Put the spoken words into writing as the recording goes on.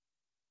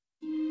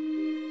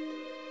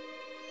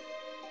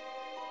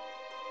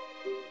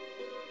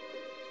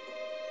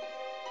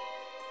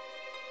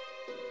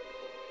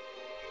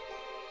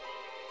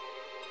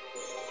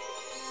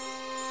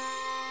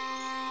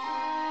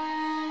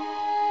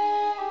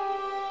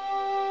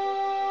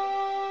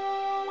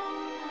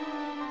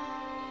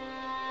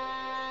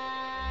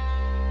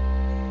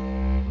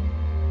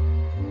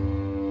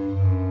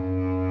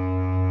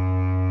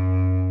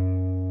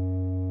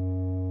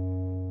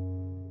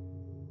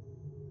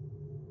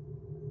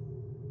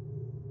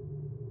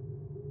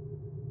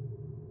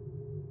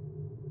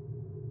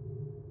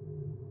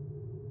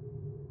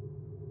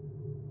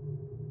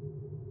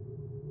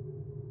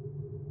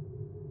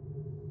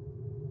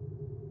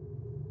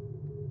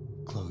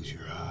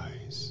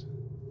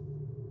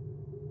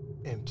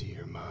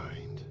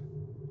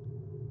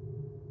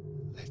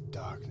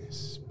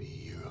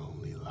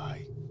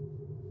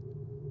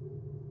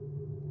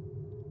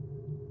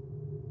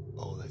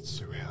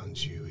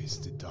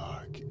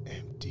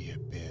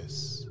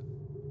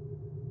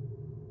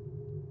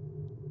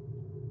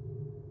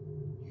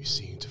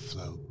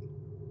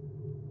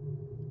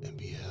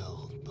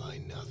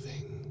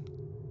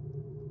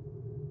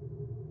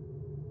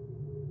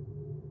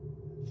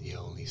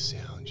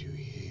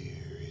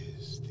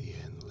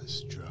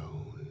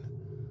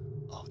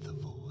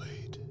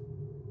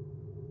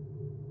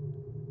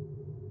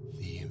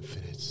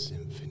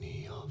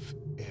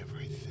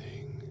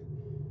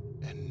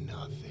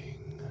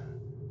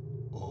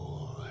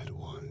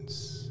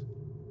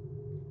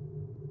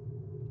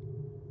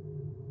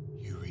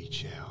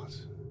reach out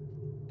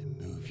and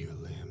move your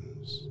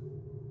limbs.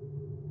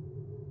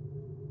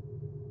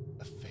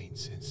 A faint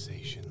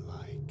sensation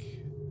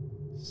like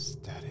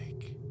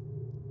static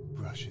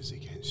brushes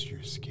against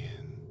your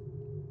skin.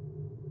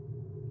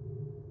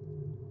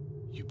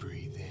 You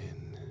breathe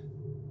in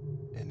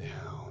and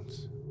out,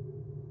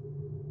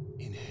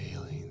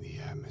 inhaling the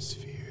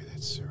atmosphere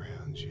that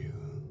surrounds you.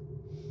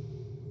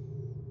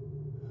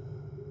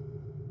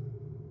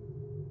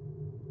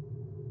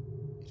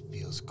 It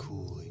feels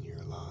cool in your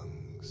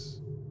lungs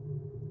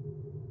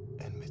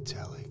and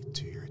metallic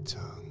to your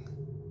tongue.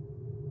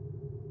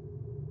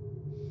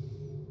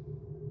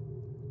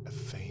 A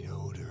faint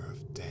odor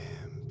of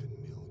damp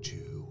and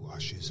mildew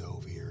washes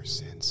over your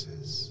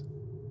senses.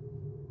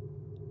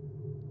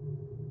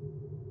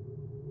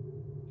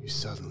 You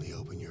suddenly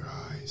open your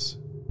eyes.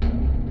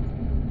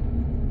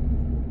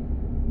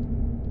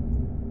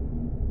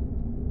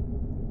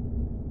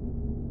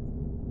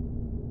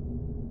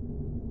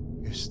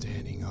 You're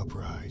standing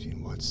upright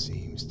in what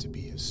seems to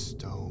be a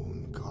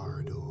stone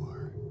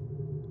corridor,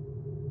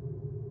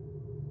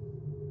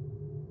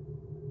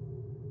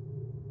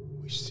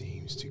 which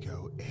seems to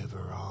go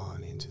ever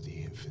on into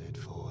the infinite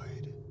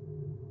void.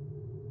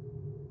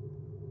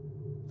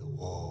 The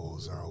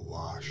walls are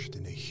washed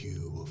in a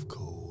hue of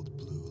cold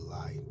blue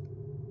light.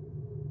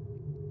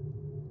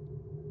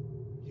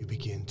 You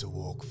begin to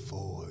walk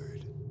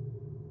forward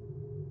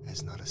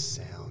as not a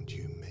sound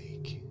you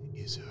make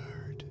is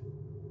heard.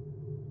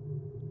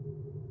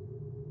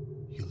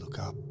 You look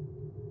up,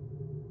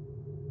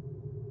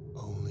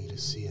 only to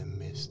see a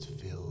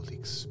mist-filled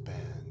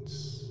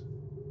expanse,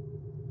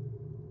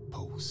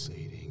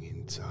 pulsating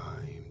in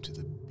time to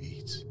the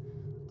beat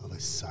of a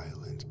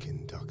silent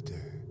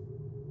conductor.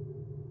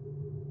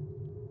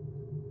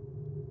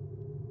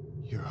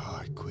 Your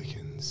heart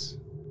quickens,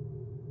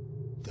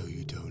 though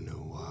you don't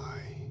know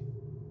why.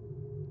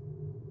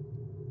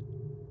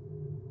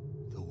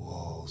 The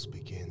walls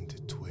begin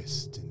to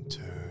twist and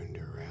turn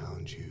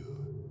around you,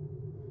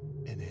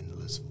 an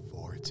endless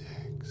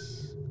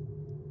vortex,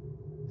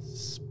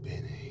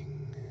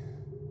 spinning,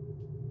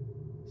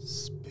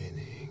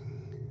 spinning,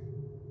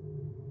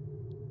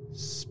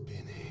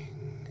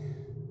 spinning,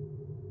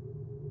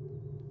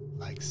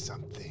 like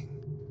something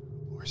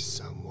or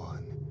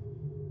someone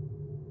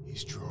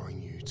is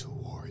drawing you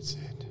towards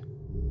it.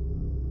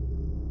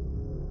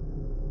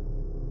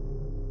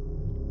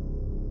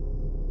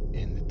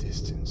 In the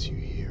distance you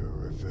hear a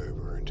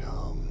reverberant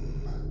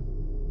hum,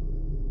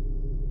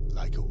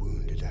 like a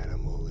wounded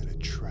animal in a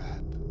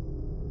trap,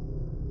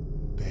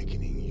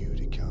 beckoning you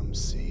to come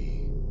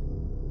see.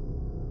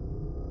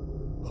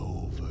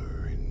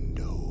 Over and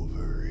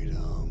over it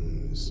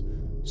hums,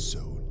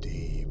 so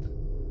deep,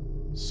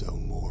 so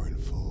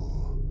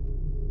mournful,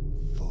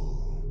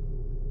 full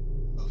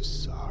of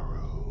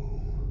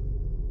sorrow.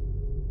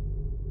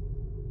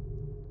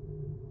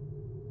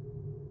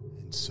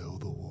 And so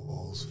the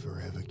walls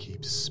forever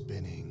keep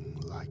spinning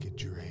like a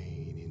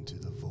drain into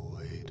the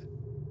void.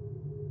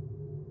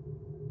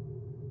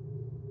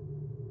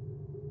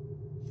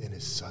 Then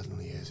as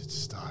suddenly as it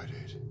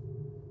started,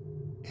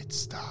 it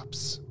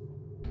stops.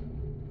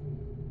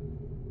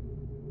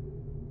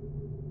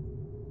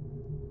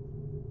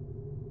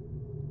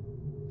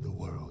 The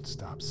world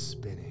stops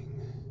spinning,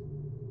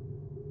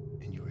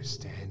 and you are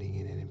standing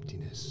in an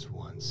emptiness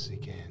once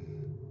again.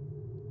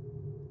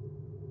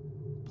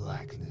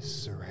 Blackness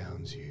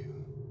surrounds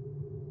you,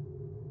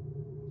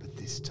 but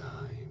this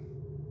time,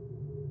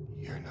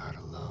 you're not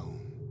alone.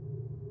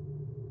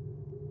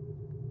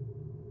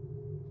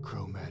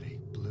 Chromatic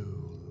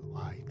blue,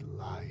 white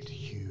light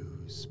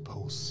hues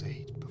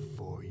pulsate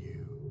before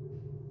you,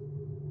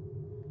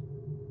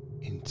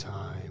 in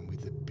time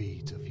with the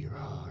beat of your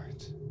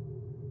heart.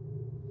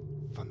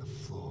 From the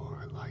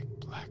floor, like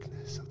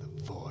blackness of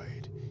the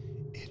void,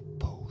 it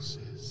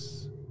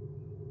pulses.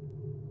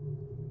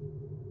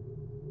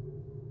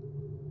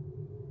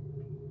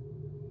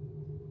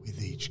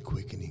 With each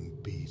quickening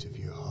beat of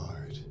your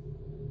heart,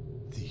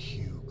 the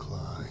hue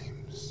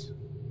climbs,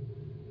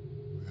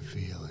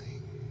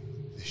 revealing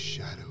the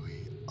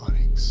shadowy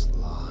onyx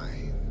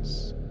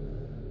lines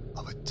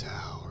of a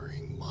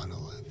towering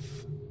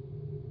monolith.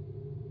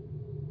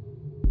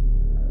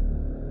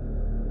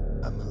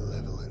 A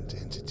malevolent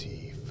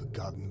entity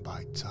forgotten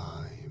by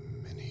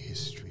time and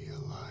history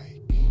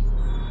alike.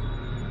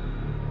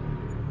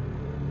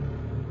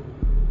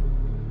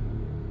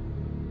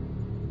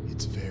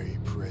 Its very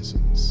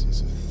presence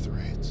is a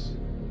threat.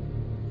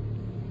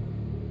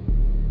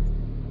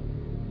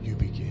 You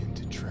begin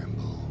to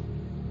tremble.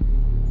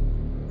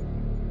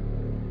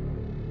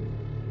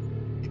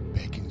 It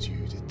beckons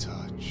you to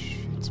touch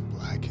its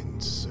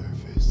blackened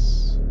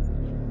surface.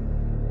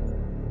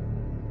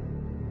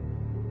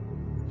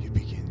 You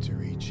begin to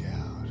reach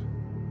out,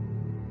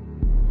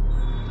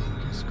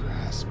 fingers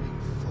grasping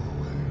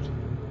forward.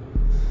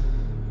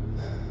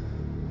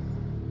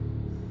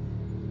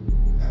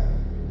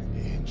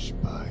 Inch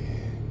by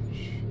inch,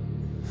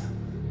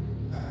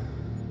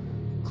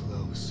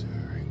 closer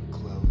and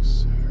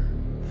closer.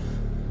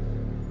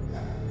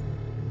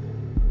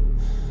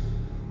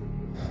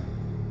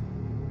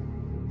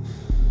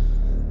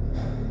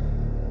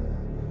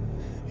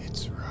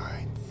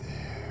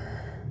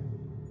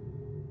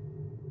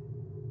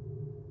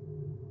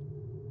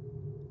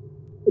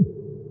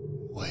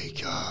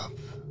 up.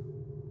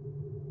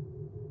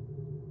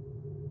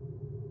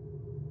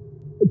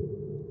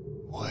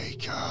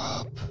 Wake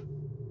up.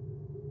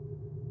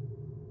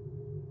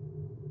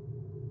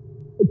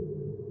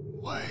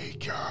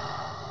 Wake up.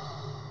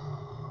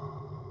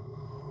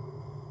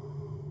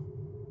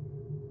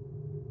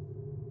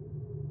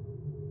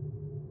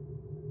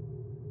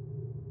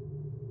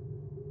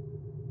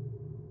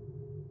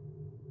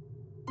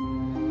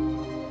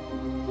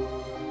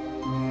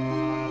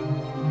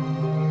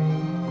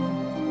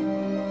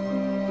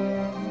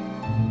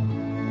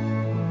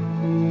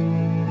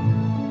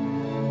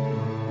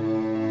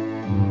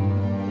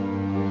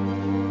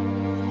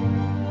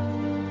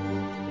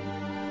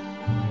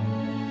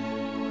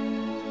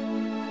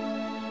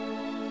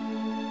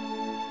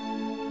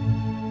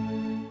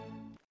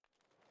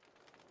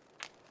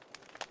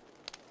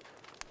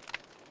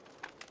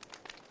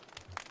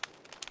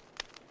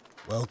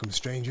 Welcome,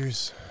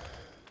 strangers.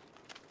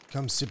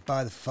 Come sit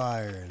by the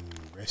fire and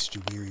rest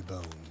your weary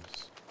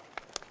bones.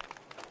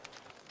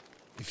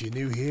 If you're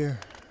new here,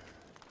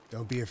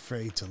 don't be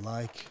afraid to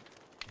like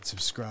and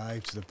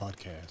subscribe to the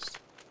podcast.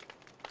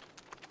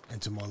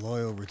 And to my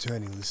loyal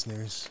returning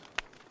listeners,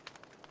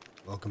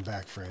 welcome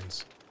back,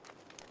 friends.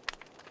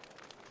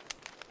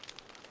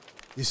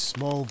 This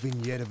small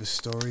vignette of a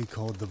story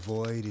called The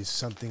Void is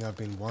something I've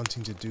been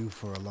wanting to do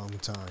for a long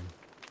time.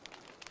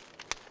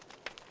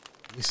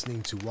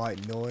 Listening to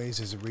white noise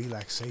as a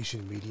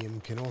relaxation medium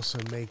can also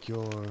make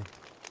your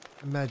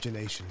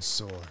imagination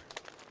soar.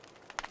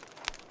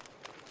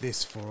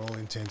 This, for all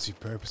intents and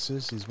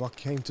purposes, is what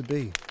came to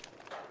be.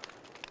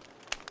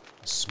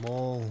 A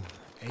small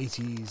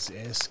 80s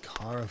Esq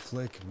horror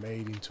flick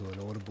made into an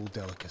audible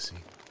delicacy.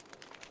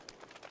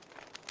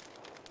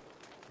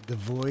 The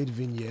Void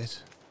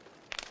vignette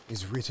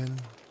is written,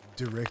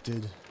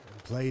 directed,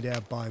 and played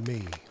out by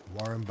me,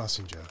 Warren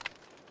Bussinger,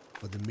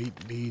 for the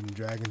Meat, Mead, and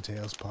Dragon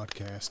Tales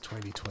Podcast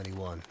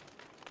 2021.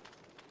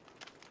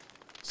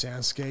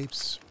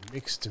 Soundscapes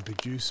mixed and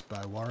produced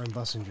by Warren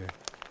Bussinger.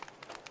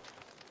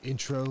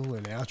 Intro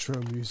and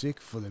outro music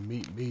for the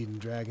Meat, Mead, and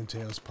Dragon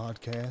Tales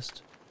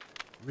Podcast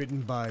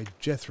written by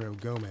Jethro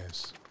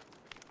Gomez.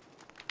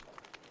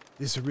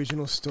 This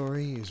original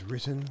story is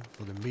written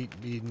for the Meat,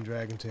 Mead, and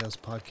Dragon Tales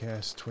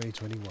Podcast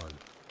 2021.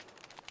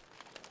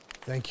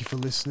 Thank you for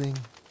listening,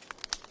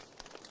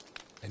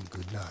 and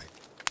good night.